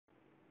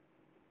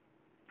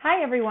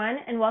Hi, everyone,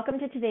 and welcome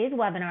to today's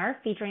webinar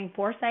featuring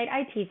Forsyte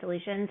IT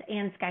Solutions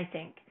and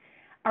SkySync.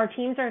 Our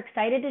teams are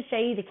excited to show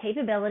you the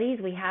capabilities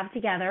we have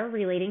together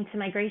relating to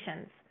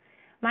migrations.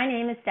 My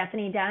name is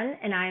Stephanie Dunn,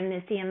 and I am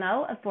the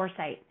CMO of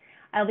Forsyte.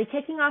 I'll be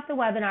kicking off the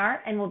webinar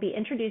and will be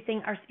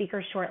introducing our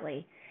speakers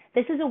shortly.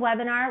 This is a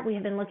webinar we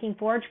have been looking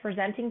forward to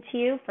presenting to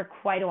you for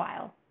quite a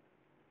while.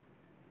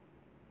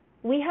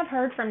 We have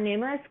heard from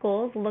numerous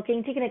schools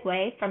looking to get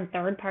away from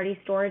third-party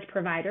storage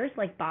providers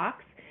like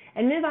Box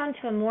and move on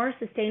to a more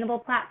sustainable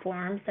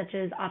platform such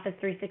as Office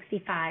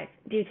 365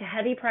 due to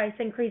heavy price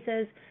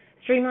increases,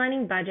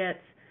 streamlining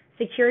budgets,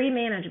 security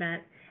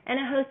management, and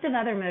a host of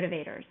other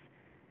motivators.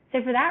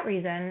 So for that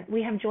reason,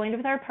 we have joined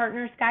with our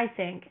partner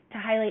SkySync to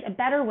highlight a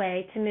better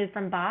way to move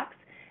from Box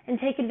and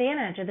take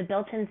advantage of the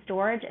built-in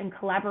storage and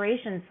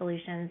collaboration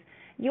solutions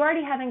you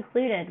already have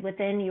included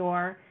within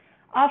your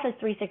Office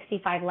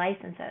 365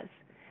 licenses,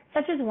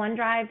 such as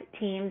OneDrive,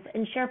 Teams,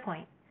 and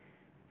SharePoint.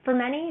 For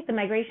many, the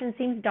migration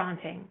seems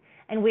daunting,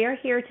 and we are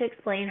here to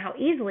explain how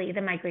easily the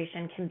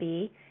migration can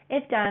be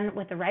if done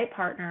with the right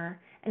partner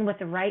and with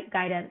the right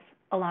guidance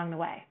along the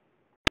way.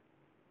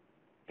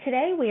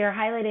 Today, we are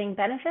highlighting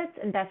benefits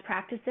and best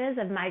practices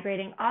of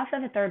migrating off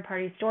of a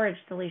third-party storage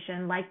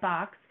solution like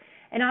Box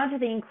and onto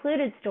the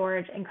included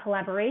storage and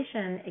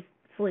collaboration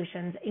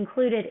solutions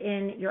included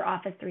in your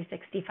Office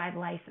 365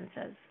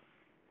 licenses.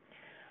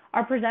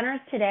 Our presenters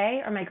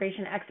today are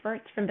migration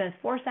experts from both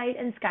Forsyte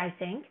and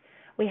SkySync.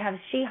 We have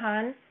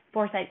Shihan,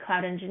 Forsyte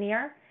Cloud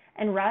Engineer,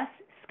 and Russ,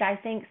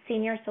 SkySync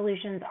Senior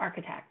Solutions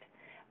Architect.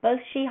 Both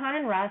Shihan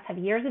and Russ have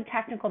years of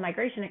technical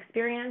migration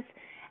experience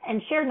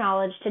and shared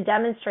knowledge to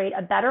demonstrate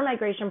a better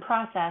migration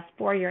process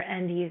for your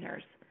end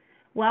users.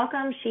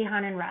 Welcome,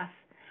 Shihan and Russ.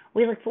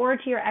 We look forward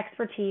to your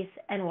expertise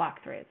and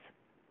walkthroughs.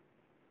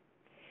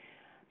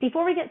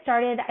 Before we get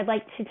started, I'd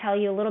like to tell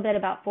you a little bit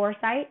about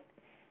Forsyte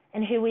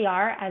and who we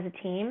are as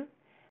a team.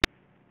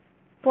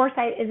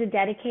 Forsyte is a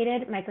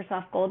dedicated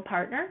Microsoft Gold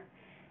partner,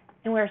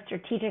 and we're a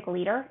strategic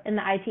leader in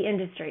the IT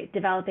industry,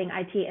 developing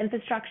IT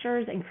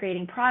infrastructures and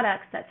creating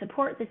products that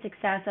support the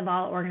success of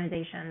all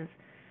organizations.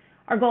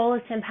 Our goal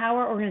is to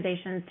empower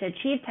organizations to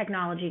achieve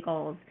technology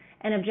goals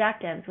and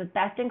objectives with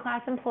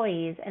best-in-class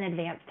employees and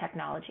advanced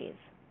technologies.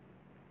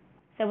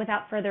 So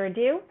without further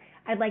ado,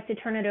 I'd like to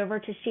turn it over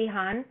to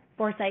Shihan,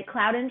 Forsyte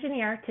Cloud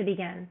Engineer, to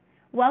begin.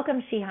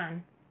 Welcome, Shihan.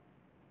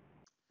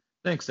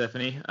 Thanks,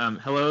 Stephanie.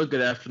 Hello,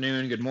 good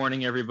afternoon, good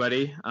morning,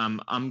 everybody.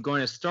 I'm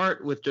going to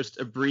start with just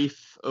a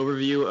brief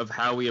overview of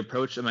how we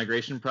approach a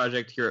migration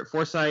project here at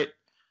Forsyte,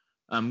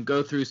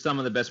 go through some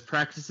of the best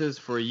practices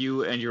for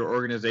you and your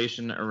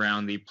organization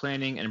around the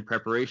planning and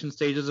preparation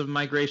stages of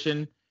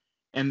migration,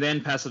 and then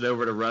pass it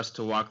over to Russ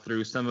to walk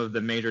through some of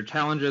the major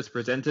challenges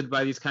presented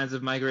by these kinds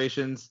of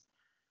migrations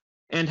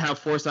and how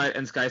Forsyte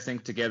and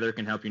SkySync together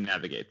can help you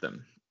navigate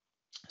them.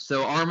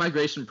 So our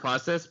migration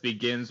process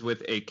begins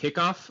with a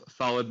kickoff,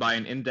 followed by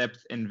an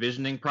in-depth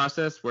envisioning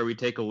process where we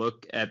take a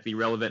look at the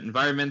relevant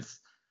environments.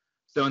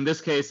 So in this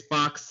case,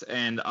 Box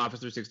and Office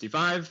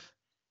 365,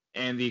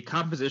 and the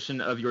composition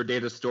of your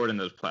data stored in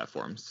those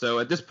platforms. So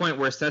at this point,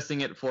 we're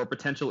assessing it for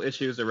potential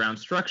issues around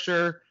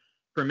structure,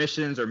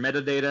 permissions, or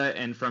metadata,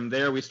 and from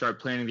there, we start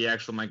planning the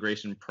actual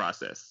migration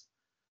process.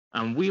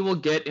 We will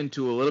get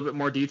into a little bit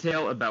more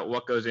detail about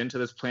what goes into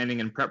this planning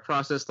and prep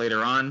process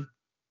later on,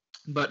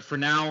 but for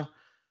now,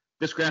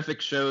 this graphic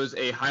shows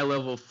a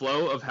high-level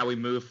flow of how we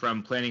move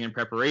from planning and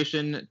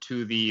preparation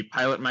to the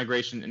pilot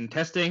migration and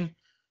testing,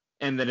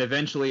 and then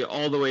eventually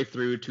all the way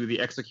through to the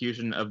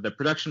execution of the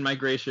production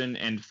migration,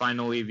 and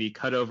finally the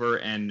cutover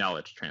and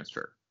knowledge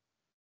transfer.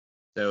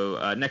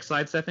 So next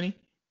slide, Stephanie.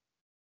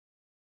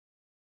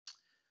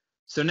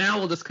 So now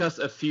we'll discuss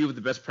a few of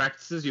the best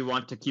practices you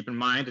want to keep in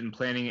mind in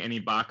planning any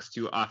Box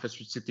to Office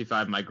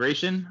 365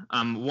 migration.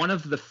 One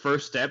of the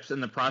first steps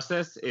in the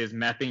process is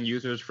mapping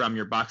users from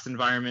your Box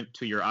environment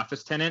to your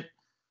Office tenant,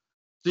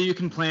 so you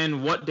can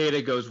plan what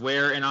data goes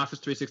where in Office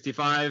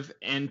 365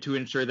 and to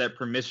ensure that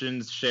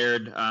permissions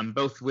shared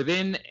both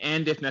within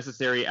and, if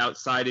necessary,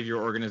 outside of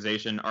your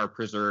organization are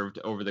preserved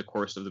over the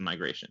course of the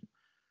migration.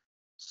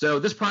 So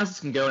this process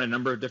can go in a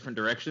number of different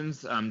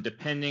directions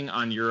depending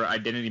on your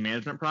identity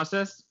management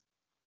process.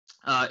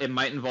 It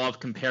might involve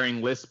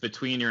comparing lists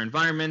between your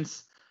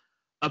environments,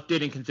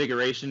 updating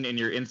configuration in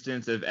your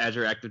instance of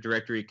Azure Active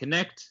Directory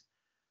Connect,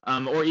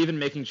 or even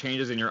making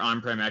changes in your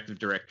on-prem Active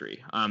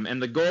Directory. And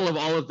the goal of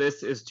all of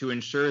this is to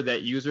ensure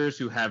that users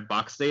who have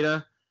Box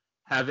data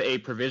have a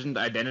provisioned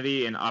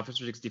identity in Office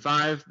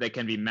 365 that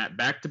can be mapped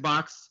back to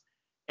Box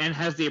and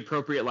has the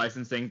appropriate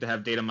licensing to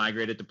have data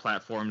migrated to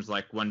platforms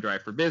like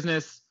OneDrive for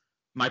Business,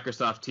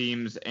 Microsoft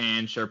Teams,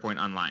 and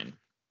SharePoint Online.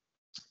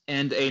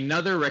 And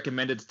another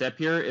recommended step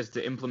here is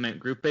to implement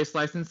group-based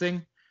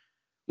licensing,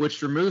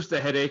 which removes the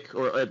headache,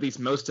 or at least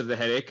most of the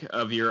headache,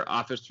 of your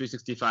Office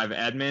 365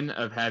 admin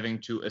of having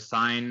to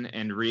assign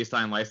and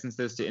reassign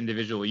licenses to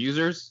individual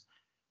users.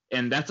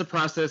 And that's a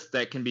process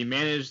that can be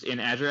managed in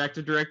Azure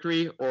Active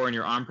Directory or in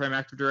your on-prem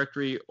Active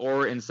Directory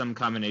or in some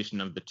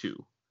combination of the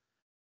two.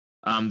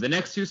 The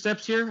next two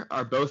steps here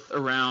are both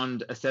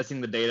around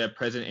assessing the data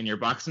present in your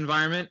Box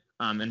environment,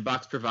 and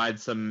Box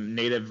provides some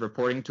native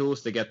reporting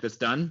tools to get this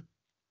done.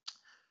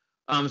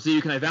 So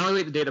you can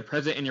evaluate the data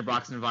present in your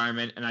Box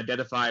environment and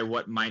identify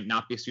what might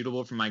not be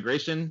suitable for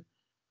migration.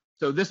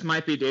 So this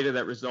might be data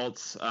that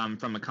results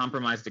from a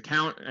compromised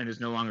account and is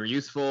no longer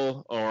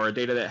useful, or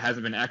data that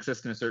hasn't been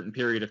accessed in a certain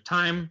period of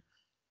time.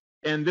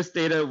 And this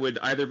data would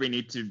either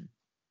need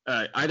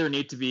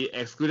to be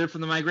excluded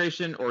from the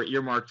migration or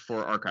earmarked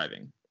for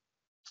archiving.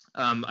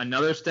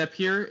 Another step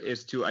here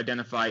is to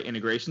identify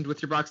integrations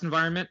with your Box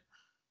environment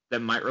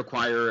that might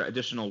require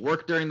additional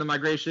work during the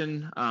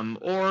migration,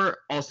 or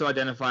also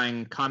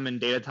identifying common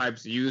data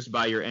types used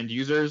by your end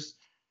users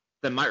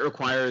that might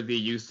require the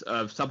use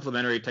of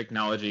supplementary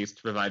technologies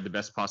to provide the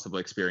best possible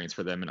experience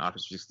for them in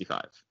Office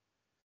 365.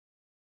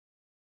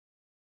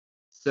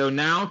 So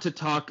now to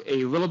talk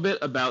a little bit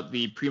about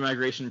the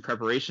pre-migration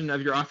preparation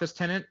of your Office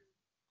tenant.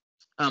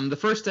 The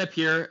first step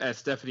here, as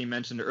Stephanie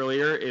mentioned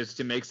earlier, is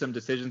to make some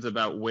decisions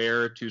about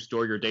where to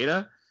store your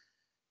data.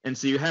 And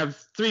so you have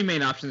three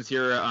main options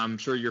here. I'm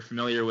sure you're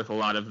familiar with a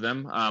lot of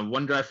them.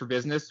 OneDrive for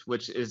Business,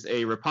 which is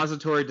a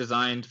repository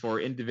designed for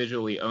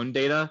individually owned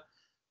data,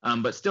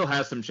 but still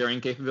has some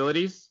sharing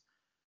capabilities.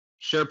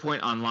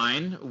 SharePoint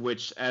Online,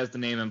 which, as the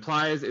name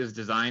implies, is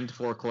designed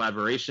for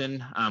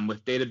collaboration,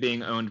 with data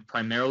being owned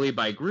primarily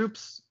by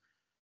groups.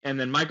 And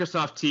then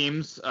Microsoft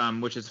Teams,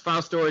 which is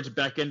file storage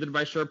backended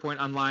by SharePoint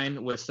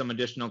Online with some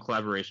additional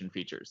collaboration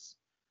features.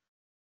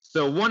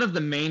 So one of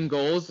the main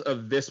goals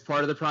of this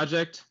part of the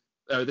project,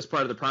 or this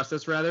part of the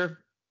process rather,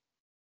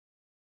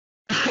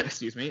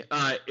 excuse me,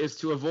 is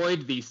to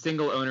avoid the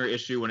single owner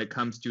issue when it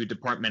comes to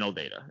departmental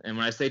data. And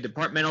when I say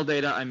departmental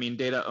data, I mean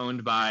data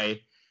owned by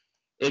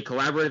a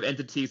collaborative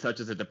entity such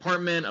as a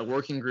department, a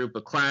working group,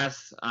 a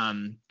class.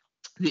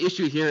 The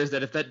issue here is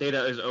that if that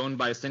data is owned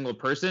by a single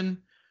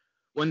person,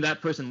 when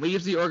that person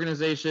leaves the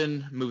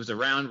organization, moves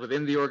around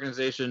within the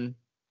organization,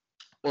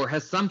 or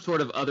has some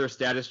sort of other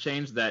status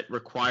change that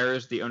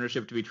requires the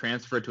ownership to be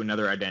transferred to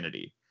another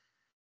identity.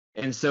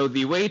 And so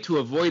the way to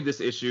avoid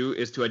this issue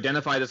is to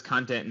identify this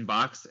content in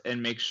Box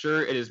and make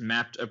sure it is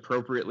mapped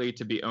appropriately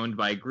to be owned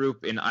by a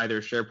group in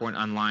either SharePoint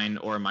Online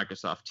or a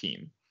Microsoft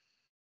team.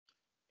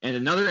 And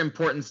another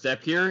important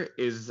step here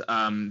is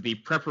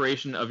the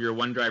preparation of your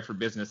OneDrive for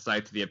Business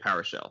sites via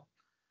PowerShell.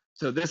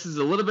 So this is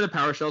a little bit of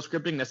PowerShell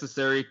scripting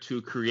necessary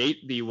to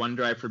create the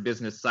OneDrive for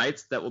Business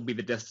sites that will be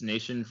the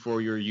destination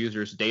for your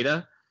users'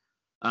 data.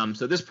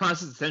 So this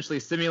process essentially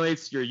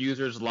simulates your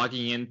users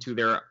logging into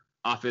their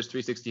Office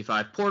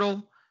 365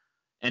 portal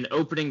and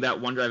opening that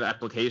OneDrive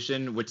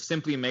application, which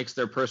simply makes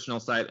their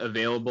personal site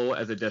available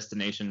as a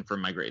destination for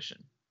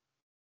migration.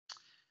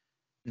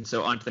 And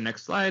so on to the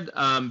next slide.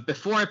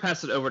 Before I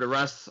pass it over to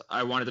Russ,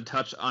 I wanted to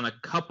touch on a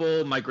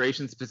couple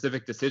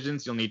migration-specific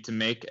decisions you'll need to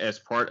make as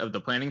part of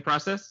the planning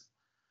process.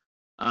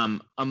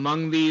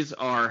 Among these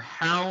are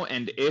how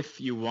and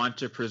if you want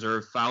to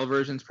preserve file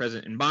versions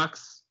present in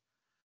Box,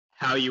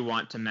 how you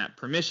want to map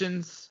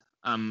permissions,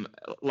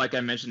 like I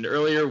mentioned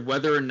earlier,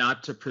 whether or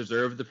not to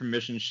preserve the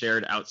permissions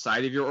shared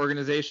outside of your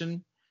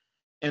organization,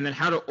 and then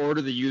how to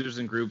order the users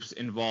and groups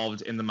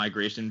involved in the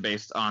migration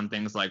based on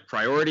things like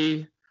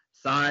priority,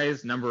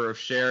 size, number of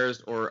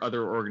shares, or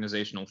other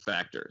organizational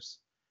factors.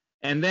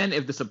 And then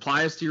if this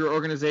applies to your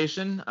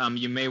organization,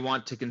 you may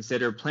want to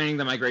consider planning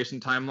the migration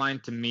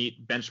timeline to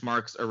meet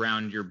benchmarks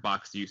around your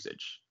Box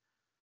usage.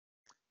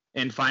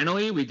 And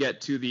finally, we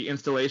get to the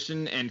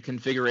installation and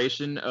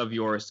configuration of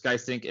your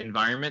SkySync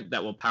environment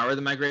that will power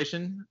the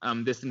migration.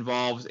 This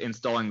involves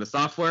installing the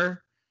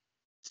software,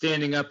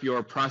 standing up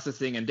your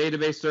processing and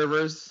database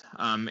servers,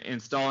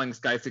 installing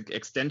SkySync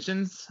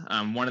extensions,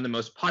 one of the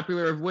most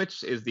popular of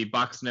which is the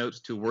Box Notes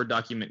to Word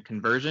document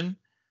conversion,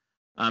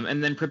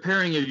 and then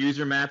preparing your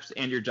user maps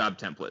and your job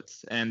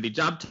templates. And the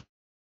job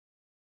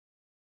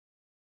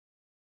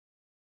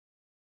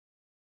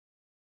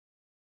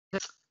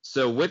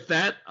So with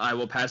that, I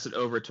will pass it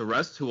over to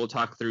Russ, who will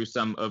talk through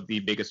some of the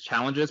biggest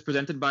challenges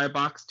presented by a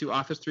Box to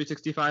Office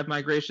 365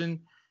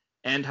 migration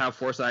and how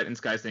Forsyte and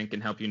SkySync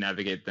can help you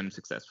navigate them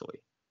successfully.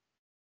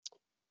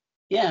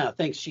 Yeah,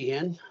 thanks,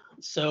 Sheehan.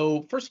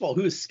 So first of all,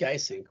 who is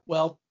SkySync?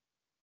 Well,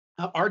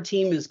 our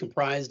team is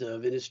comprised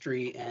of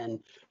industry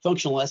and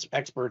functional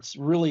experts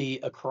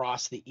really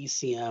across the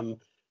ECM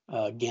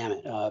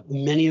gamut.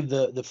 Many of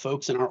the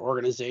folks in our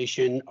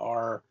organization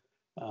are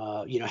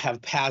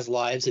have past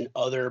lives in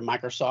other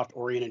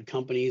Microsoft-oriented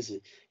companies.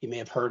 You may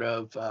have heard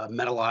of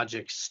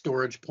Metalogic,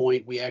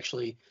 StoragePoint. We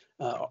actually,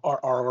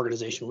 our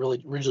organization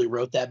really originally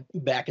wrote that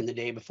back in the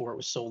day before it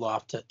was sold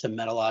off to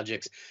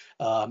Metalogics.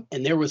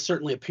 And there was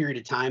certainly a period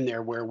of time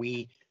there where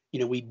we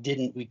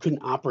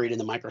couldn't operate in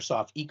the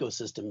Microsoft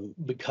ecosystem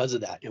because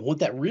of that. And what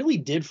that really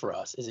did for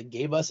us is it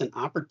gave us an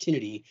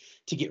opportunity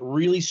to get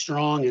really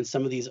strong in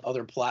some of these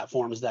other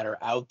platforms that are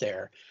out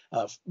there.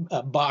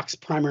 Box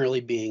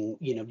primarily being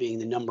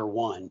the number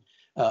one.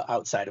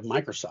 outside of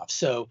Microsoft.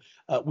 So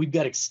we've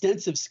got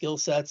extensive skill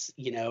sets,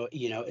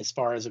 as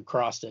far as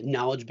across the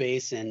knowledge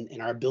base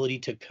and our ability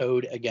to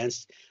code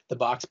against the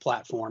Box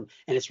platform.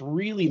 And it's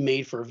really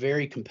made for a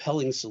very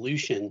compelling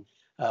solution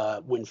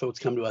when folks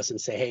come to us and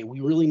say, hey, we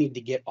really need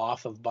to get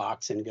off of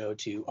Box and go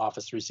to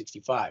Office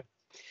 365.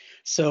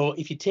 So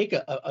if you take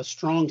a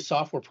strong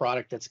software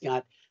product that's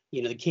got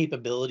the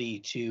capability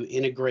to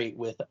integrate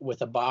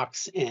with a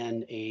Box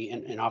and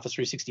an Office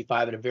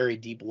 365 at a very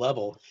deep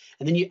level,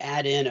 and then you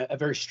add in a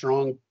very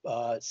strong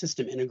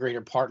system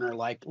integrator partner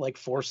like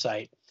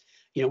Forsyte,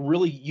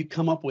 really you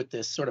come up with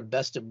this sort of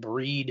best of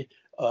breed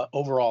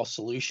overall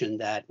solution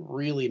that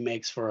really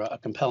makes for a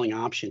compelling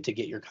option to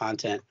get your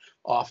content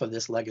off of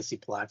this legacy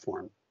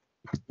platform.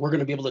 We're going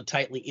to be able to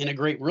tightly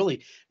integrate,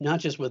 really not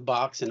just with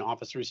Box and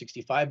Office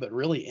 365, but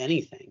really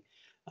anything.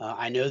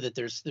 I know that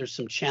there's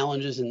some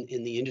challenges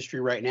in the industry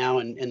right now,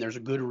 and there's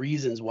good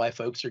reasons why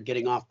folks are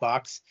getting off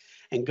Box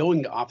and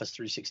going to Office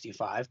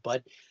 365,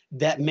 but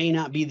that may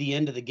not be the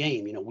end of the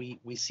game.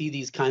 We see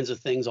these kinds of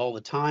things all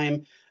the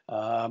time.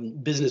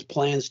 Business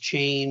plans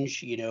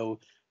change,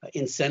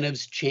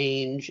 incentives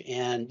change,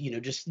 and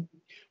just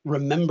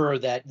remember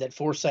that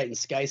Forsyte and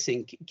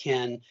SkySync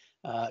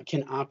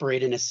can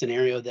operate in a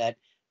scenario that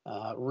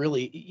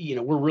really,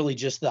 we're really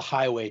just the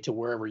highway to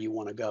wherever you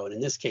want to go. And in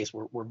this case,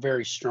 we're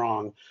very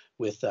strong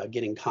with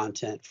getting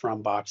content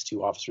from Box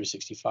to Office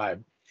 365.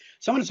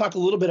 So I'm going to talk a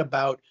little bit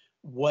about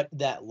what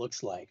that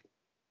looks like.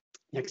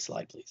 Next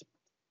slide, please.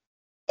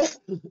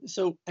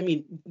 So,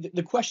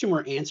 the question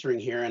we're answering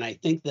here, and I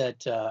think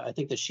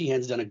that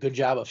Sheehan's done a good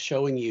job of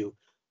showing you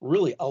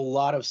really a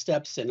lot of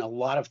steps and a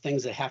lot of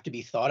things that have to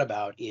be thought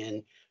about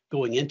in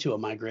going into a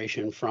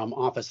migration from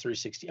Box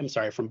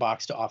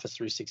to Office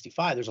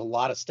 365. There's a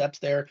lot of steps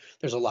there.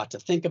 There's a lot to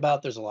think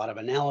about. There's a lot of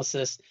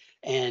analysis.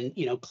 And,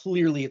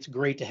 clearly it's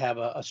great to have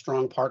a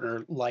strong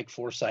partner like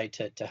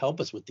Forsyte to help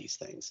us with these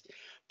things.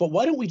 But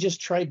why don't we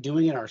just try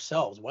doing it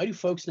ourselves? Why do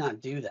folks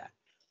not do that?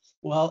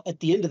 Well, at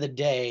the end of the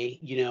day,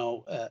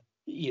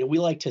 we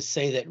like to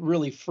say that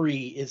really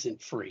free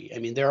isn't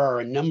free. There are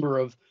a number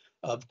of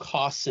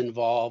costs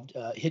involved,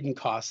 hidden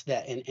costs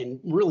and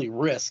really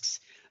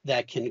risks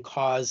that can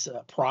cause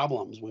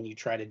problems when you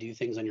try to do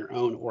things on your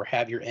own or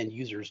have your end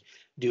users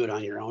do it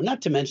on your own.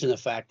 Not to mention the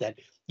fact that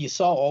you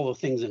saw all the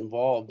things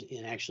involved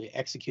in actually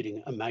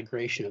executing a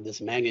migration of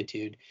this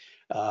magnitude.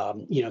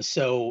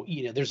 So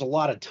there's a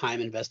lot of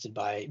time invested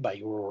by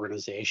your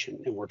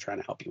organization, and we're trying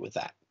to help you with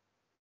that.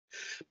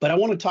 But I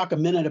want to talk a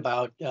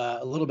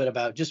little bit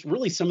about just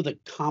really some of the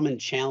common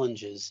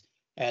challenges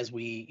as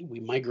we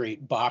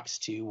migrate Box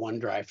to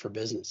OneDrive for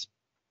Business.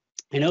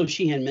 I know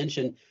Sheehan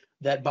mentioned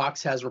that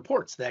Box has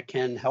reports that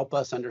can help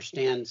us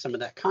understand some of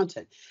that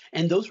content.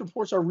 And those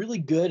reports are really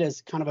good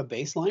as kind of a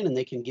baseline, and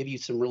they can give you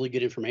some really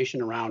good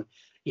information around,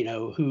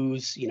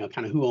 who's,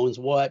 kind of who owns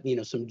what,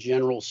 some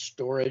general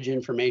storage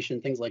information,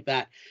 things like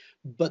that.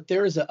 But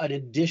there's an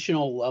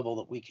additional level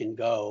that we can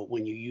go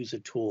when you use a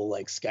tool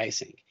like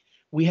SkySync.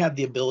 We have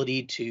the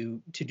ability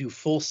to do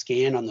full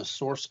scan on the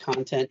source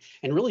content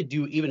and really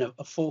do even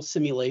a full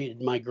simulated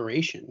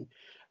migration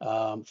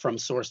from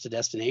source to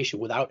destination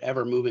without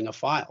ever moving a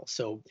file.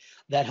 So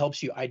that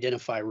helps you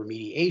identify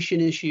remediation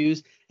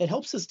issues. It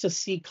helps us to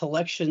see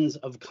collections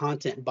of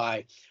content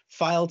by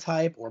file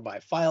type or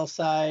by file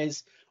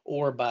size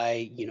or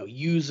by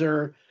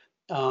user.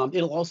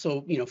 It'll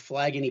also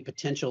flag any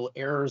potential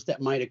errors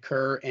that might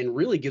occur and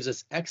really gives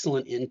us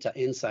excellent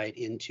insight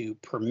into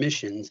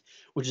permissions,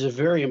 which is a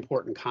very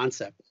important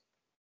concept,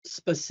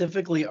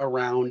 specifically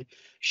around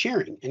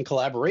sharing and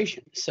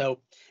collaboration. So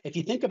if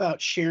you think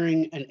about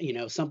sharing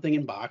something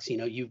in Box,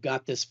 you've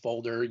got this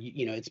folder,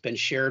 it's been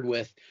shared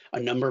with a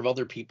number of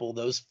other people.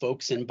 Those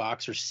folks in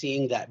Box are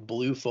seeing that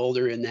blue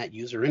folder in that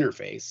user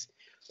interface.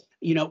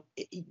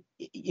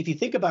 If you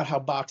think about how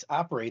Box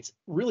operates,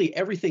 really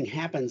everything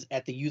happens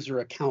at the user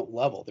account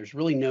level. There's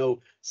really no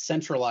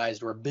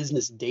centralized or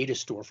business data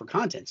store for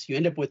content. So you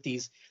end up with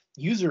these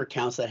user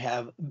accounts that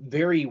have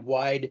very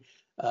wide,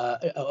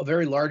 a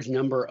very large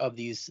number of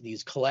these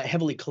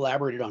heavily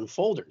collaborated on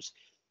folders.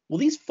 Well,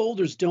 these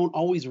folders don't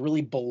always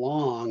really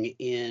belong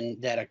in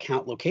that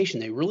account location.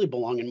 They really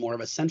belong in more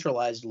of a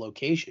centralized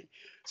location.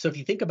 So if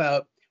you think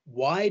about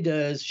why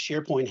does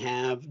SharePoint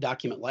have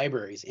document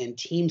libraries and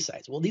team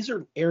sites? Well, these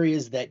are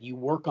areas that you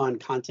work on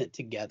content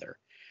together.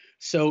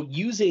 So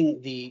using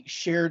the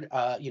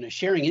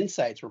sharing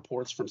insights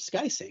reports from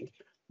SkySync,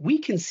 we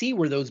can see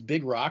where those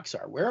big rocks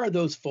are. Where are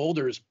those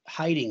folders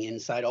hiding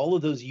inside all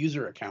of those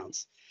user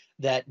accounts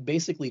that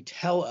basically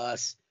tell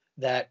us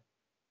that,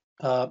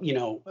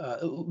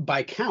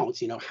 by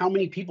counts, how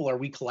many people are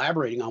we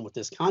collaborating on with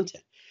this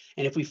content?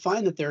 And if we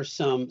find that there's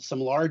some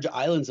large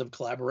islands of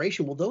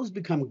collaboration, well, those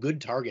become good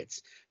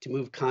targets to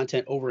move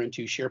content over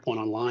into SharePoint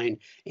Online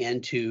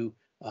and to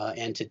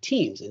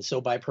Teams. And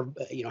so by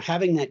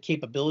having that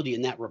capability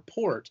in that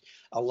report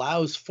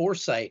allows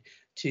Forsyte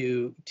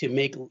to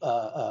make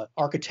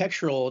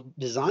architectural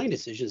design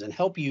decisions and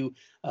help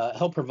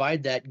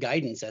provide that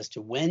guidance as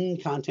to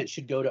when content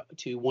should go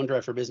to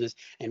OneDrive for Business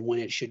and when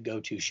it should go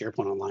to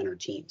SharePoint Online or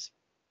Teams.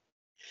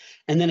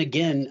 And then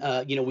again,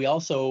 we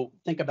also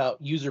think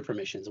about user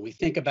permissions, and we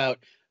think about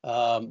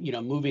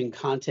moving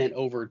content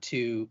over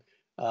to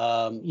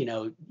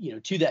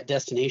to that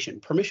destination.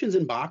 Permissions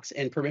in Box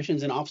and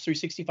permissions in Office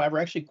 365 are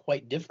actually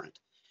quite different.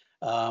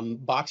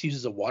 Box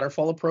uses a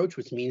waterfall approach,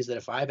 which means that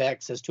if I have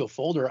access to a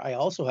folder, I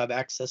also have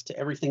access to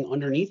everything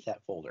underneath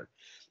that folder.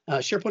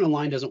 SharePoint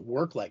Online doesn't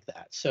work like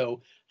that.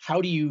 So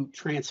how do you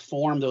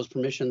transform those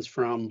permissions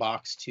from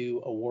Box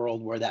to a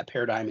world where that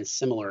paradigm is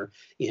similar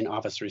in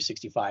Office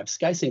 365?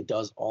 SkySync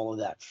does all of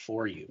that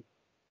for you.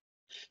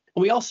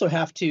 And we also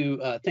have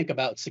to think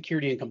about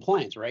security and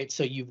compliance, right?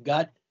 So you've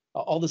got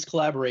all this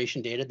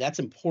collaboration data. That's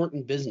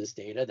important business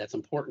data. That's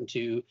important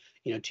to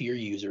your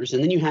users.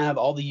 And then you have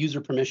all the user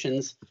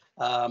permissions,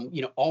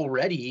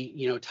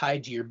 already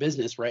tied to your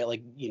business, right?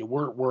 Like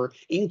we're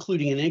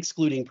including and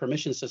excluding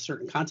permissions to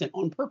certain content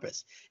on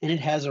purpose, and it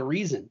has a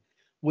reason.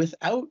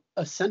 Without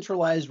a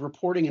centralized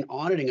reporting and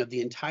auditing of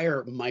the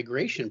entire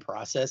migration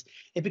process,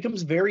 it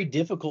becomes very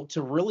difficult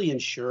to really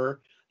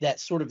ensure that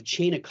sort of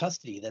chain of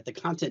custody, that the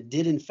content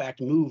did in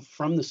fact move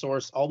from the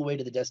source all the way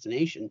to the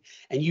destination,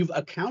 and you've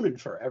accounted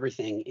for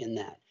everything in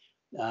that.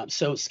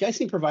 So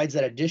SkySync provides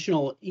that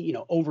additional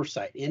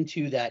oversight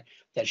into that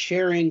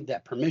sharing,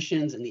 that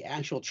permissions, and the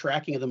actual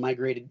tracking of the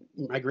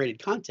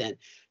migrated content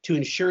to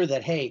ensure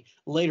that, hey,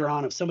 later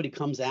on, if somebody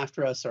comes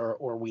after us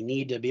or we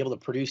need to be able to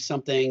produce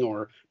something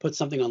or put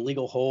something on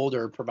legal hold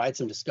or provide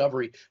some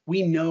discovery,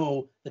 we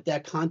know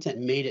that content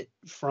made it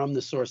from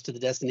the source to the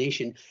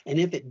destination. And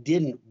if it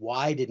didn't,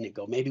 why didn't it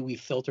go? Maybe we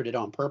filtered it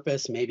on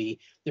purpose. Maybe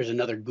there's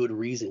another good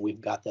reason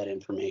we've got that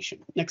information.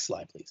 Next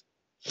slide, please.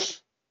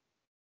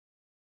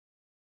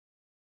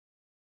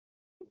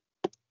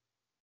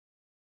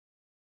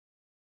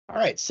 All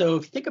right, so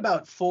if you think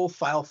about full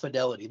file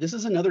fidelity, this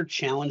is another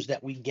challenge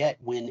that we get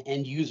when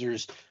end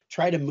users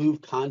try to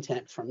move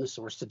content from the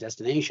source to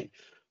destination.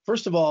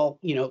 First of all,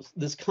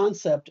 this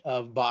concept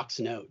of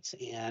box notes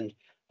and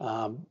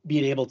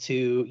being able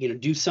to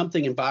do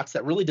something in Box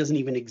that really doesn't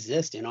even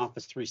exist in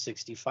Office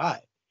 365.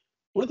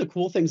 One of the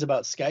cool things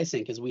about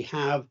SkySync is we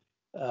have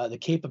the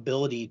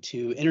capability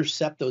to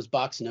intercept those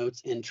box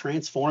notes and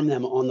transform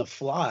them on the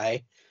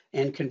fly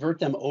and convert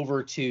them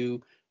over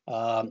to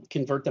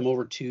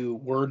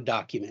Word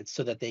documents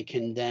so that they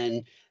can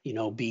then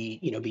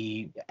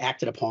be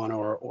acted upon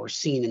or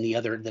seen in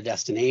the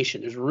destination.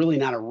 There's really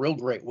not a real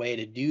great way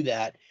to do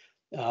that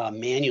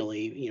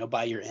manually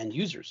by your end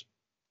users.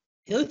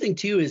 The other thing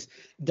too is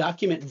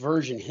document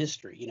version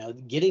history.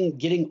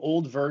 Getting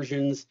old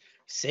versions,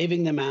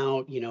 saving them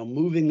out,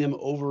 moving them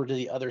over to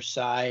the other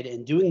side,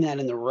 and doing that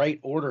in the right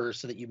order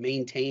so that you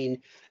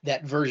maintain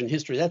that version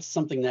history. That's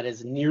something that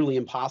is nearly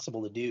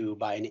impossible to do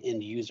by an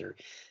end user.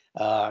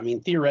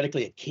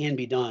 Theoretically it can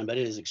be done, but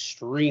it is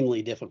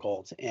extremely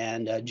difficult.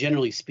 And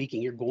generally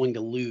speaking, you're going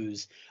to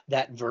lose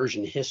that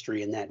version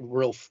history, and that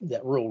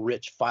real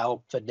rich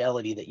file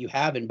fidelity that you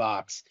have in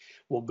Box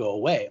will go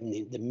away.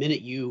 The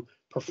minute you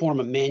perform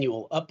a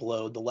manual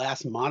upload, the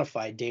last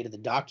modified date of the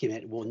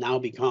document will now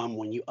become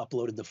when you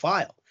uploaded the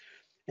file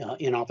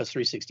in Office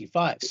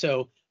 365.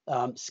 So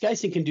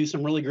SkySync can do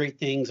some really great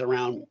things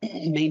around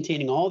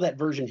maintaining all that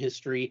version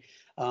history,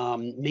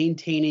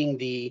 maintaining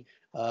the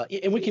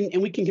and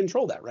we can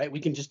control that, right?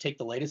 We can just take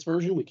the latest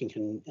version. We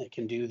can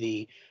do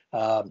the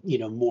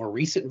more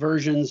recent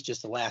versions,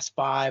 just the last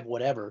 5,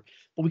 whatever.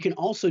 But we can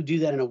also do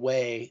that in a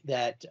way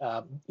that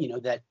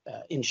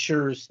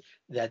ensures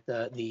that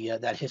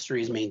that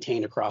history is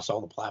maintained across all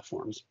the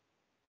platforms,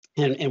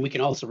 and we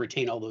can also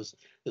retain all those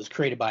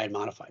created by and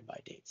modified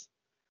by dates.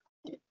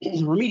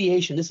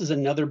 Remediation. This is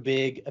another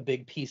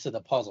big piece of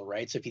the puzzle,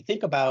 right? So if you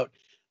think about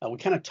we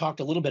kind of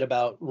talked a little bit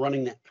about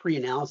running that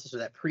pre-analysis or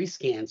that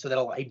pre-scan so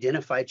that'll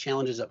identify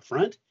challenges up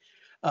front.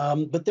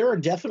 But there are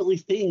definitely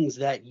things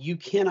that you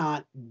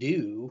cannot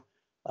do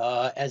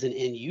as an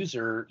end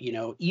user,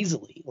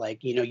 easily. Like,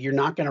 you're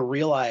not going to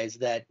realize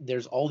that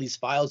there's all these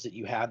files that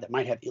you have that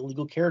might have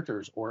illegal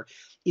characters or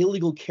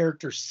illegal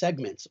character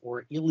segments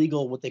or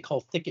illegal, what they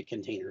call thicket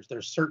containers.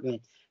 There's certain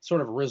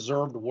sort of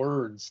reserved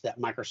words that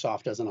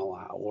Microsoft doesn't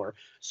allow, or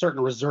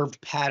certain reserved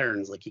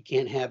patterns, like you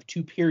can't have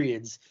 2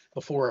 periods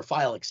before a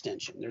file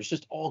extension. There's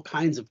just all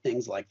kinds of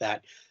things like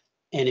that.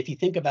 And if you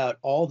think about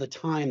all the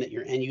time that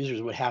your end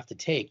users would have to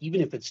take, even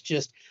if it's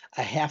just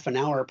a half an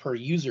hour per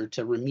user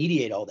to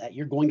remediate all that,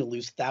 you're going to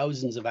lose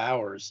thousands of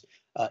hours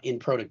in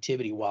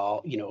productivity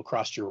while,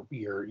 across your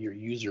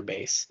user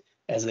base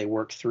as they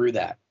work through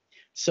that.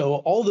 So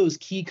all those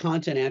key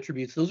content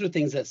attributes, those are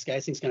things that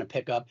SkySync's going to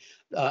pick up.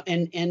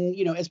 And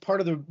as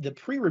part of the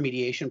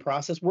pre-remediation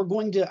process, we're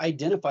going to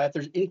identify if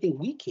there's anything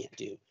we can't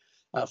do.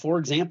 For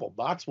example,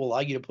 Box will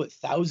allow you to put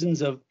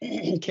thousands of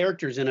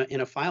characters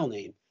in a file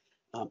name.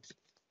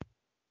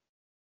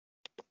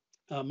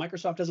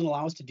 Microsoft doesn't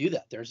allow us to do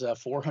that. There's a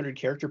 400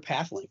 character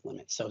path length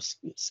limit. So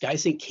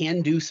SkySync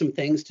can do some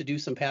things to do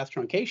some path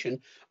truncation,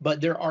 but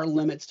there are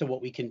limits to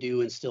what we can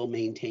do and still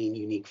maintain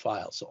unique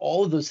files. So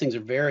all of those things are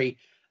very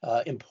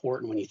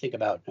important when you think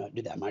about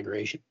do that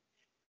migration.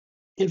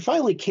 And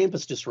finally,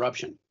 campus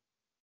disruption.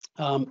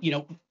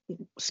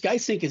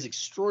 SkySync is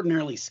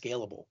extraordinarily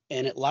scalable,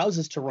 and it allows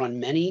us to run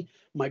many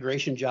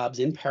migration jobs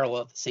in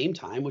parallel at the same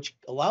time, which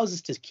allows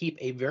us to keep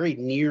a very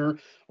near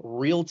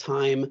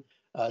real-time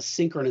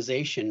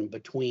synchronization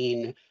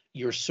between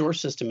your source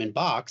system in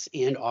Box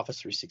and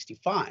Office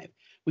 365.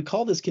 We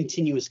call this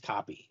continuous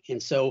copy.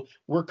 And so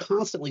we're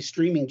constantly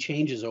streaming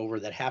changes over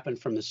that happen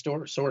from the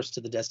source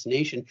to the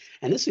destination.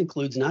 And this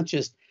includes not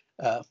just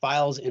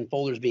files and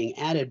folders being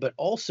added, but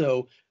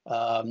also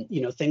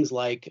things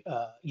like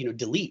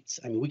deletes.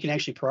 I mean, we can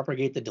actually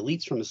propagate the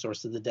deletes from the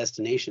source to the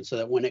destination so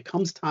that when it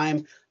comes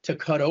time to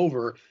cut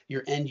over,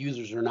 your end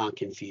users are not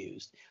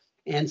confused.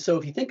 And so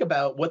if you think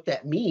about what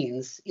that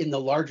means in the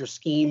larger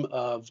scheme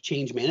of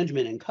change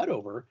management and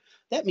cutover,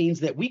 that means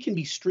that we can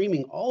be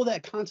streaming all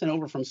that content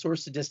over from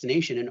source to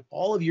destination, and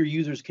all of your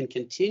users can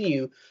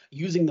continue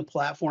using the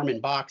platform in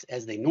Box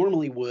as they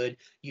normally would.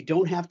 You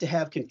don't have to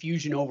have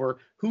confusion over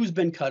who's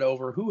been cut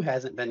over, who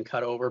hasn't been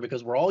cut over,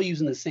 because we're all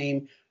using the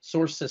same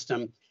source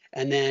system.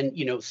 And then,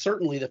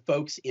 certainly the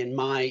folks in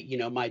my,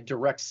 my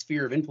direct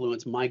sphere of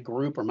influence, my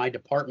group or my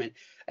department,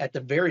 at the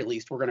very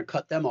least, we're going to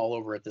cut them all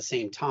over at the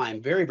same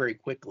time very, very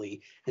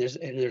quickly. And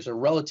there's a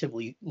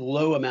relatively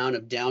low amount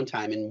of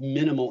downtime and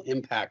minimal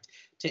impact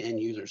to end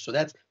users. So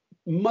that's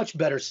much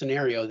better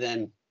scenario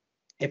than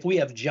if we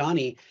have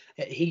Johnny,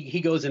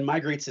 he goes and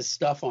migrates his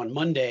stuff on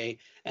Monday,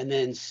 and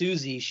then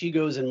Susie, she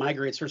goes and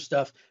migrates her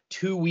stuff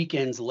 2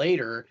 weekends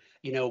later.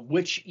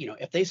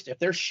 If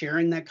they're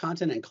sharing that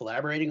content and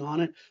collaborating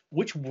on it,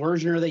 which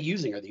version are they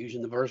using? Are they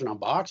using the version on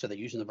Box? Are they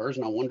using the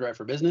version on OneDrive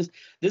for Business?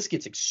 This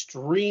gets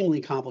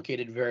extremely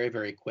complicated very,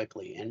 very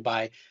quickly. And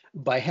by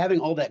having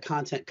all that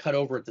content cut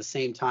over at the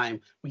same time,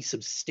 we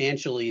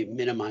substantially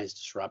minimize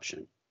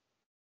disruption.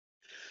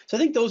 So I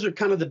think those are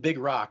kind of the big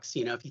rocks.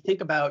 If you think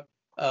about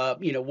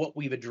what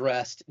we've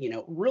addressed,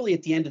 really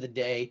at the end of the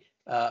day,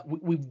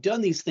 we've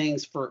done these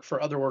things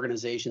for other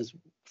organizations,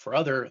 for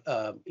other,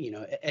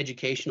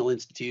 educational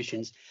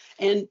institutions.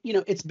 And,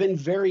 it's been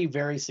very,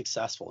 very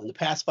successful. In the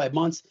past 5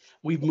 months,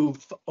 we've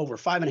moved over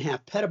 5.5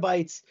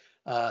 petabytes,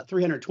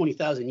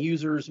 320,000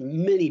 users,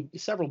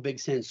 several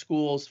Big 10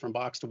 schools from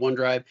Box to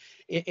OneDrive.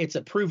 It's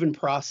a proven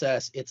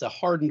process. It's a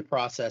hardened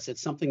process.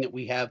 It's something that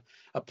we have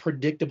a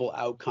predictable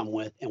outcome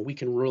with, and we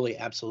can really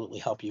absolutely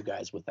help you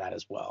guys with that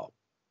as well.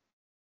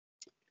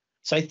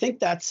 So I think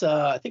that's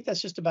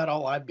just about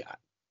all I've got.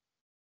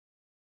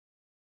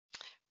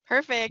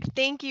 Perfect.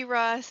 Thank you,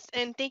 Russ.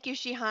 And thank you,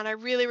 Shihan. I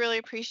really, really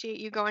appreciate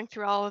you going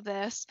through all of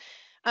this.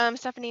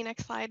 Stephanie,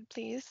 next slide,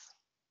 please.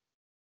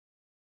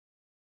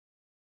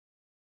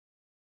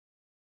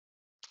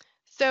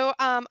 So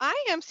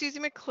I am Susie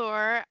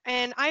McClure,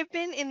 and I've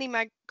been in the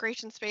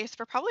migration space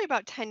for probably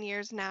about 10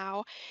 years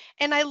now.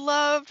 And I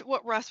loved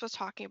what Russ was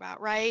talking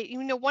about, right?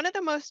 One of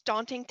the most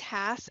daunting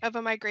tasks of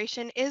a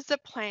migration is the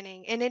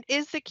planning, and it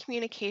is the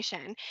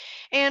communication.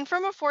 And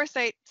from a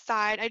Forsyte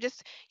side, I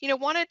just,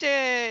 wanted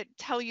to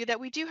tell you that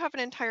we do have an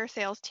entire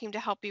sales team to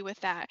help you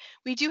with that.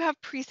 We do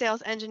have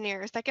pre-sales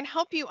engineers that can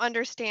help you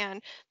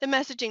understand the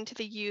messaging to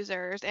the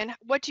users and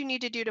what you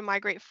need to do to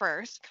migrate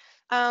first.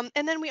 And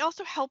then we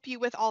also help you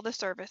with all the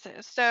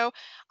services. So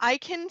I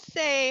can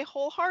say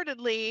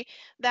wholeheartedly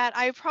that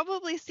I've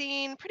probably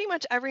seen pretty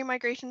much every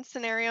migration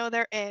scenario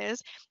there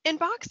is, and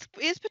Box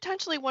is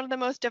potentially one of the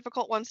most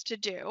difficult ones to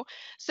do.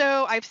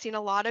 So I've seen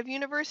a lot of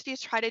universities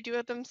try to do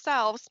it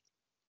themselves.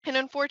 And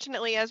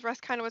unfortunately, as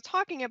Russ kind of was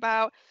talking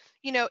about,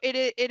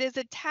 it is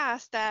a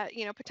task that,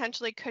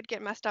 potentially could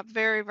get messed up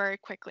very, very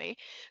quickly.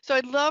 So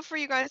I'd love for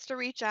you guys to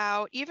reach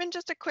out, even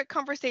just a quick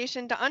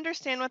conversation to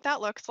understand what that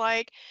looks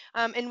like.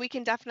 And we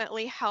can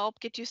definitely help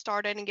get you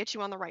started and get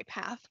you on the right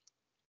path.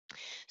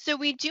 So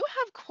we do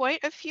have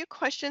quite a few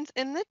questions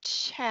in the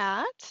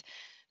chat.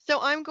 So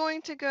I'm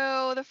going to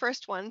go the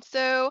first one.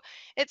 So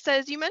it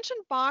says, you mentioned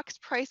Box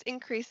price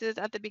increases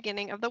at the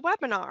beginning of the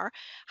webinar.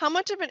 How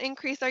much of an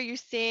increase are you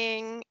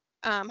seeing?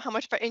 How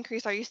much of an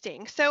increase are you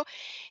seeing? So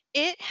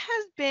it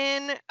has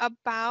been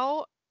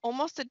about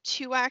almost a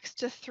 2x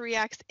to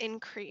 3x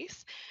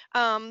increase.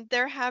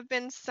 There have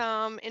been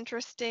some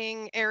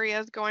interesting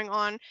areas going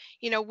on,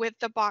 with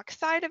the Box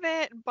side of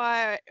it,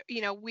 but,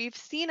 we've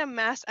seen a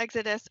mass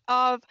exodus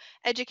of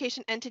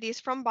education entities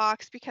from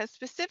Box because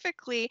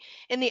specifically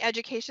in the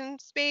education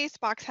space,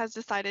 Box has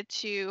decided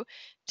to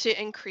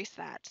increase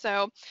that.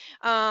 So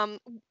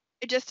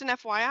just an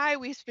FYI,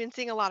 we've been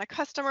seeing a lot of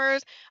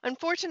customers,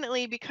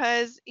 unfortunately,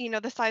 because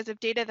the size of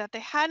data that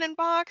they had in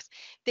Box,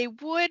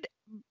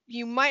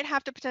 you might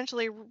have to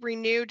potentially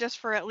renew just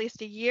for at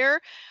least a year,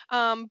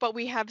 but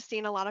we have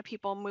seen a lot of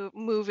people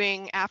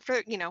moving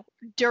after,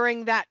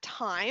 during that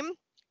time,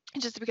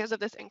 just because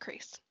of this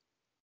increase.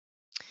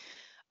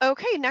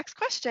 Okay, next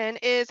question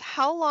is,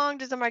 how long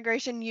does a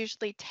migration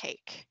usually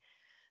take?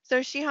 So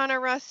Shihan or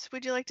Russ,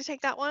 would you like to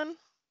take that one?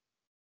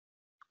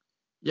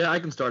 Yeah, I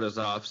can start us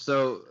off.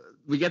 So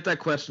we get that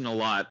question a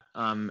lot,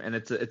 and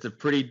it's a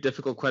pretty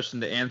difficult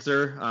question to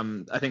answer.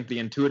 I think the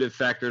intuitive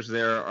factors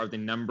there are the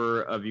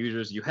number of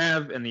users you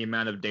have and the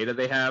amount of data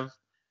they have.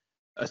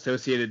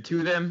 associated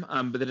to them.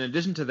 But then in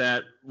addition to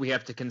that, we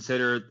have to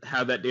consider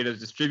how that data is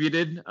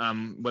distributed,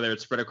 whether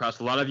it's spread across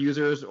a lot of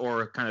users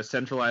or kind of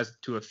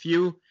centralized to a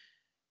few.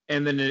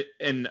 And then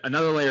in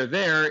another layer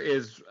there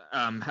is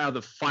how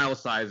the file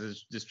size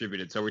is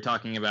distributed. So we're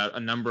talking about a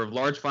number of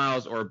large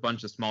files or a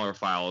bunch of smaller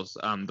files,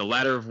 the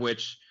latter of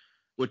which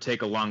would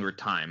take a longer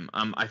time.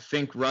 I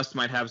think Rust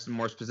might have some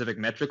more specific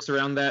metrics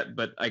around that,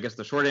 but I guess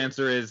the short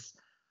answer is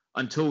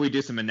until we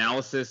do some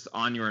analysis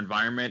on your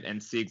environment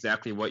and see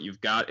exactly what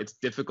you've got, it's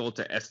difficult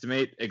to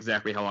estimate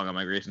exactly how long a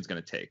migration is going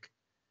to take.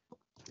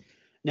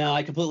 No,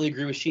 I completely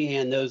agree with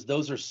Sheehan.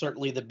 Those are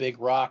certainly the big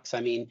rocks. I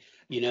mean,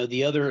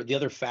 the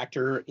other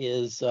factor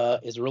is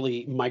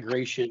really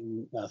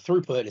migration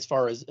throughput as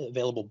far as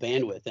available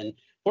bandwidth. And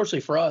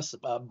fortunately for us,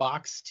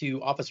 Box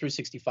to Office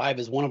 365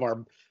 is one of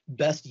our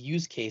best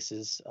use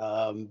cases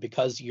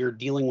because you're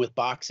dealing with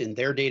Box in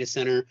their data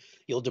center.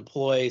 You'll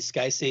deploy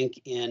SkySync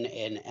in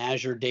an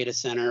Azure data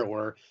center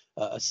or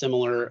a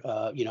similar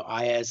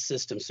IaaS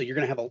system. So you're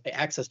going to have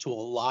access to a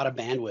lot of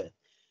bandwidth.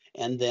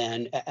 And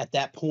then at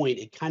that point,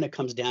 it kind of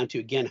comes down to,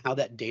 again, how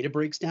that data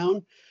breaks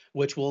down,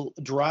 which will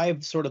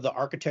drive sort of the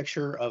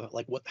architecture of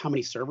like how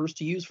many servers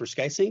to use for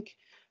SkySync.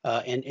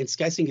 And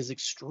SkySync is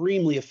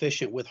extremely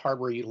efficient with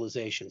hardware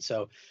utilization.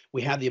 So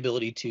we have the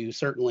ability to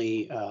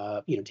certainly,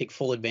 take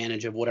full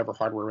advantage of whatever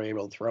hardware we're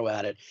able to throw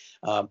at it.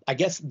 I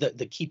guess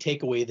the key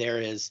takeaway there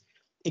is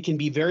it can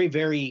be very,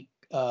 very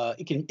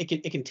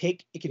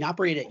it can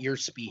operate at your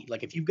speed.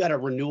 Like if you've got a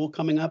renewal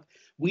coming up,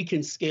 we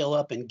can scale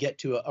up and get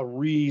to a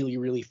really,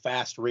 really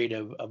fast rate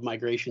of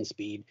migration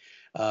speed.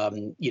 But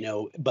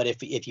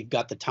if you've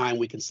got the time,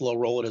 we can slow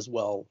roll it as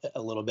well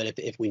a little bit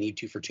if we need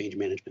to for change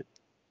management.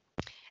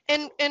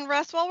 And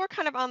Russ, while we're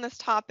kind of on this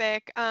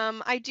topic,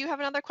 I do have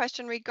another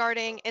question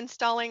regarding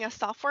installing a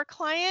software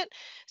client.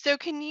 So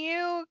can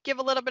you give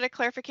a little bit of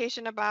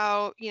clarification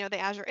about, the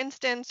Azure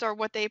instance or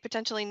what they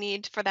potentially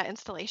need for that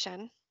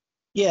installation?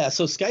 Yeah,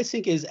 so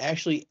SkySync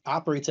actually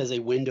operates as a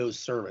Windows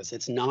service.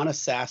 It's not a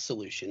SaaS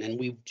solution, and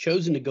we've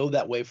chosen to go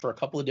that way for a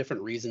couple of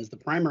different reasons. The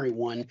primary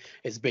one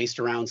is based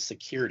around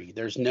security.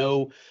 There's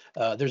no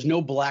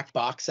black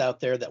box out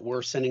there that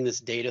we're sending this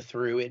data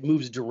through. It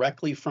moves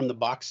directly from the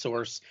box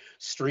source,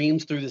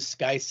 streams through the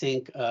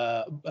SkySync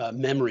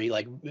memory,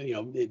 like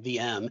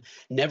VM,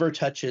 never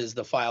touches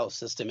the file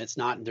system.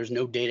 There's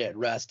no data at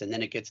rest, and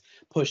then it gets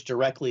pushed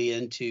directly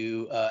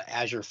into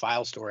Azure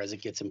File Store as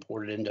it gets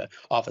imported into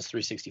Office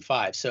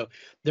 365. So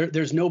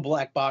there's no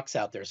black box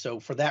out there. So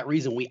for that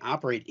reason, we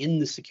operate in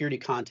the security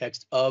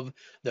context of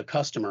the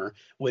customer,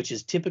 which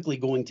is typically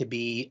going to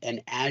be an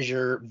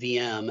Azure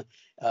VM,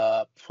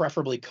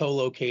 preferably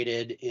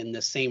co-located in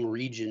the same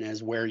region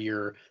as where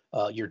your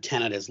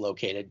tenant is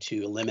located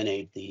to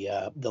eliminate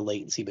the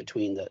latency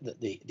between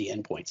the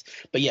endpoints.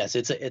 But yes,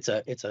 it is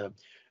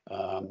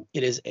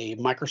a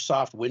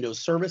Microsoft Windows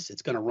service.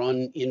 It's going to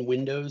run in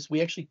Windows.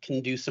 We actually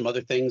can do some other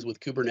things with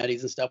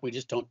Kubernetes and stuff. We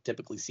just don't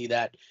typically see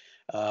that.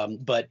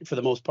 But for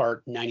the most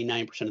part,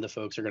 99% of the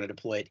folks are going to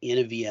deploy it in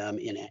a VM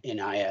in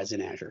IaaS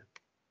in Azure.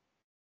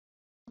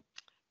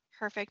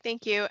 Perfect,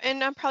 thank you.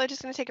 And I'm probably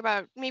just going to take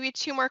about maybe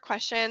 2 more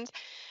questions.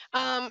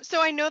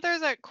 So I know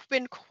there's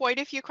been quite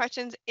a few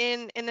questions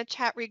in the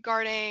chat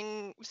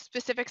regarding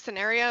specific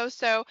scenarios.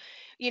 So,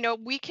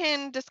 we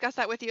can discuss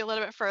that with you a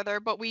little bit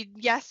further, but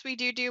yes, we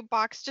do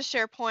Box to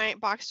SharePoint,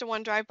 Box to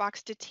OneDrive,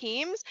 Box to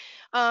Teams.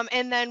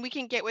 And then we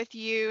can get with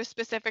you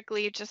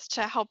specifically just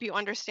to help you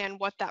understand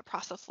what that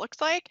process looks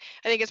like.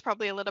 I think it's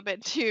probably a little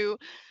bit too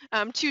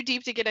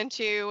deep to get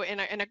into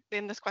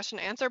in this question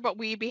and answer, but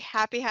we'd be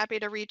happy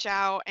to reach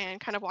out and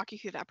kind of walk you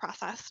through that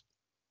process.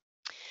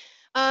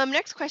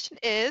 Next question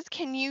is,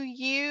 can you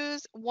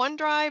use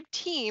OneDrive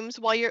Teams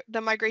while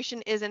the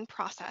migration is in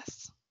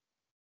process?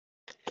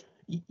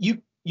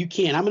 You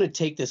can. I'm going to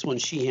take this one,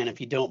 Sheehan, if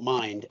you don't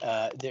mind.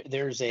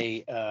 There's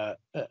a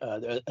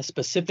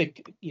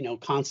specific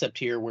concept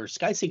here where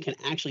SkySync can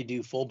actually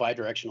do full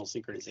bidirectional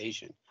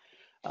synchronization.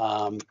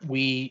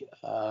 We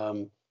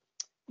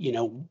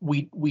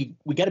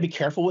got to be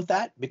careful with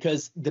that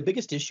because the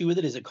biggest issue with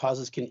it is it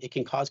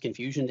can cause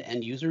confusion to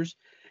end users.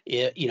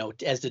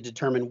 As to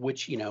determine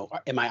which,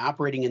 am I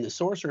operating in the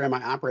source or am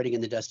I operating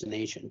in the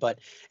destination? But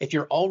if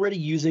you're already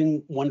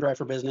using OneDrive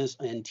for Business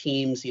and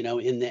Teams,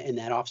 in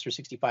that Office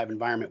 365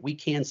 environment, we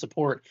can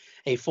support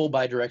a full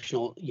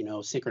bidirectional,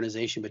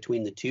 synchronization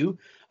between the two.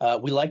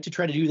 We like to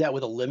try to do that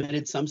with a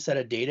limited subset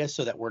of data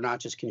so that we're not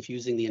just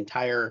confusing the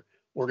entire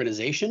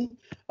organization.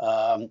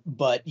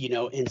 But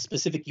in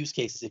specific use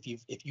cases,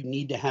 if you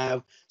need to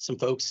have some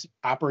folks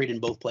operate in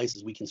both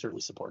places, we can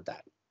certainly support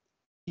that.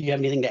 Do you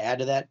have anything to add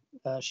to that,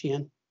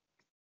 Sheehan?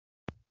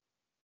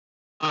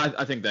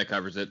 I think that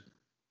covers it.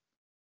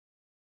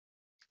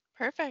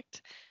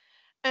 Perfect.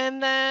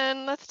 And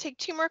then let's take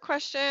 2 more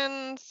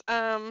questions,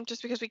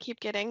 just because we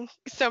keep getting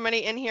so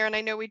many in here, and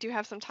I know we do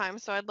have some time,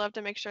 so I'd love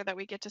to make sure that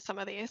we get to some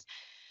of these.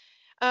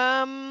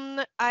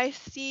 I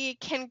see,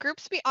 can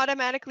groups be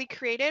automatically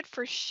created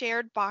for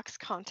shared Box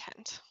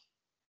content?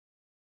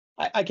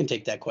 I can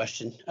take that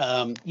question.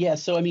 Yeah,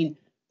 so I mean,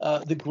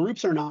 The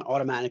groups are not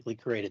automatically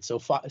created. So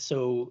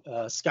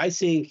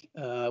SkySync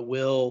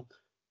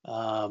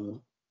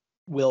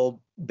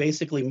will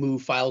basically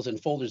move files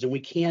and folders, and we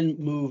can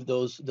move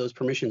those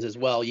permissions as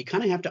well. You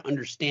kind of have to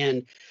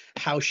understand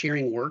how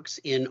sharing works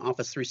in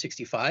Office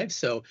 365.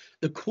 So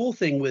the cool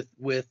thing with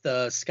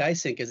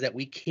SkySync is that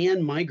we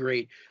can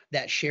migrate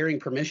that sharing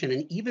permission,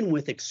 and even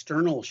with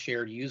external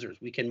shared users,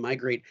 we can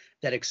migrate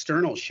that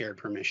external shared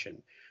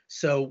permission.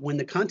 So when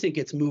the content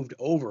gets moved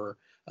over,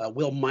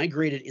 we'll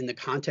migrate it in the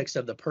context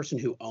of the person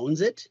who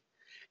owns it.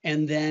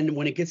 And then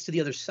when it gets to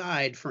the other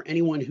side, for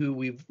anyone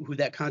who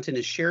that content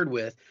is shared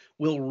with,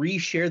 we'll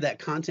reshare that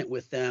content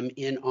with them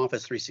in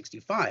Office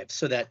 365,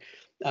 so that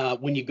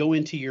when you go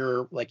into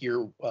your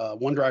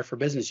OneDrive for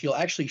Business, you'll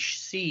actually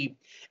see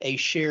a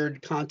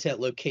shared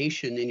content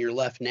location in your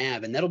left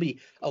nav, and that'll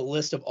be a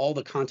list of all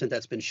the content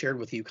that's been shared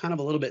with you, kind of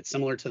a little bit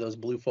similar to those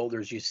blue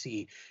folders you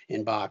see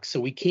in Box. So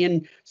we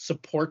can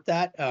support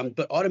that,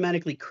 but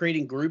automatically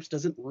creating groups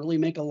doesn't really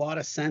make a lot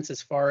of sense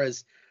as far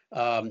as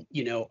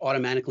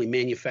automatically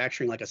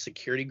manufacturing like a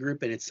security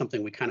group, and it's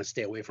something we kind of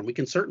stay away from. We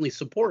can certainly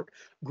support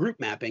group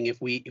mapping if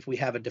we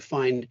have a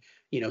defined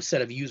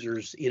set of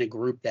users in a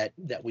group that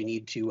we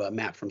need to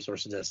map from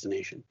source to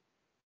destination.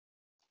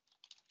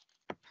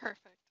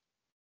 Perfect.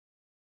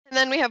 And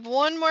then we have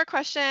one more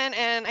question,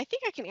 and I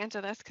think I can answer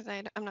this because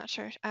I'm not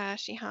sure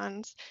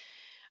Shihan's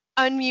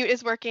unmute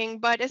is working,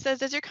 but it says,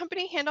 does your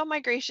company handle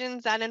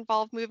migrations that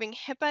involve moving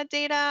HIPAA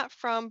data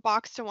from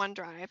Box to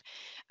OneDrive?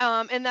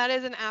 And that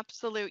is an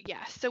absolute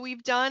yes. So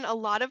we've done a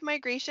lot of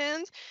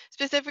migrations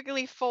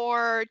specifically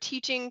for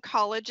teaching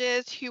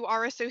colleges who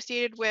are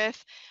associated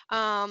with,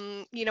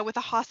 with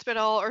a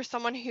hospital or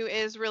someone who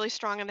is really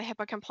strong in the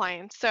HIPAA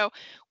compliance. So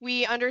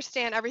we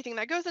understand everything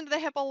that goes into the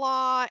HIPAA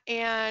law,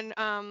 and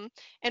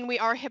we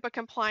are HIPAA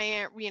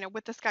compliant,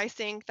 with the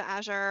SkySync, the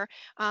Azure,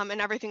 and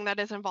everything that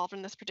is involved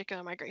in this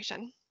particular migration.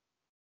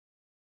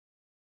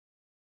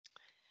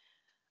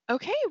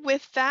 Okay,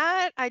 with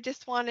that, I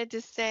just wanted to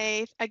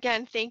say,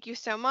 again, thank you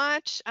so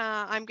much.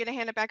 I'm going to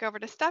hand it back over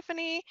to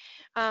Stephanie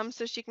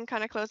so she can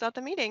kind of close out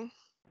the meeting.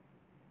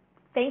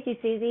 Thank you,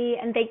 Susie,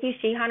 and thank you,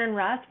 Shihan and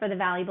Russ, for the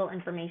valuable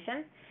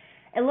information.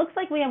 It looks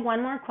like we have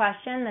one more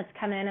question that's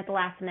come in at the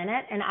last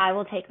minute, and I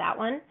will take that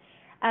one.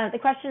 The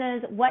question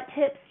is, what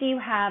tips do you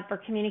have for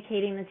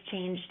communicating this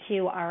change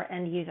to our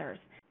end users?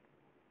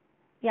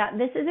 Yeah,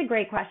 this is a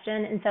great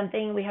question and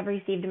something we have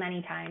received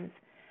many times.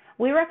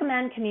 We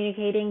recommend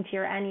communicating to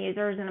your end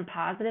users in a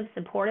positive,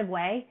 supportive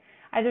way,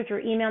 either through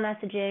email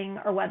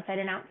messaging or website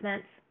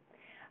announcements.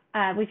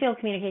 We feel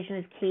communication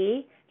is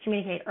key.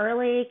 Communicate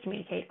early,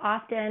 communicate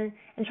often,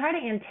 and try to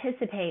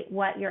anticipate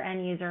what your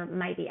end user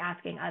might be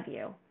asking of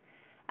you.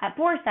 At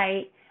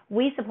Forsyte,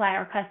 we supply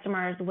our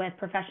customers with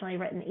professionally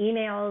written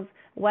emails,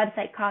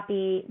 website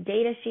copy,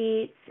 data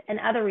sheets, and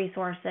other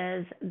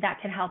resources that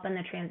can help in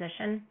the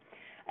transition.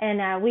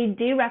 And we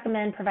do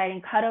recommend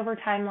providing cutover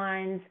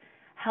timelines,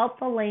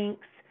 helpful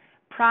links,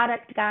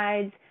 product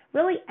guides,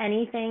 really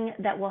anything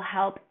that will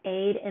help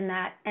aid in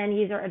that end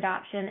user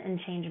adoption and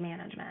change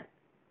management.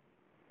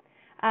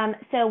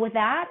 So with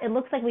that, it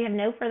looks like we have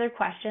no further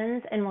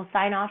questions, and we'll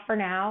sign off for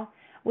now.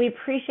 We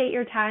appreciate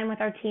your time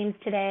with our teams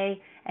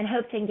today and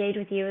hope to engage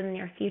with you in the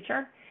near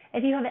future.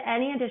 If you have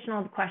any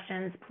additional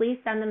questions, please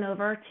send them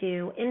over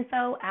to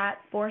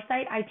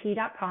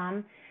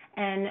info@forsyteit.com,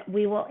 and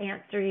we will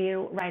answer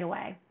you right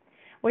away.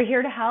 We're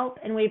here to help,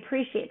 and we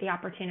appreciate the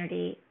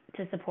opportunity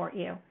to support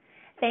you.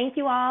 Thank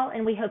you all,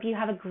 and we hope you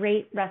have a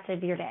great rest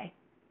of your day.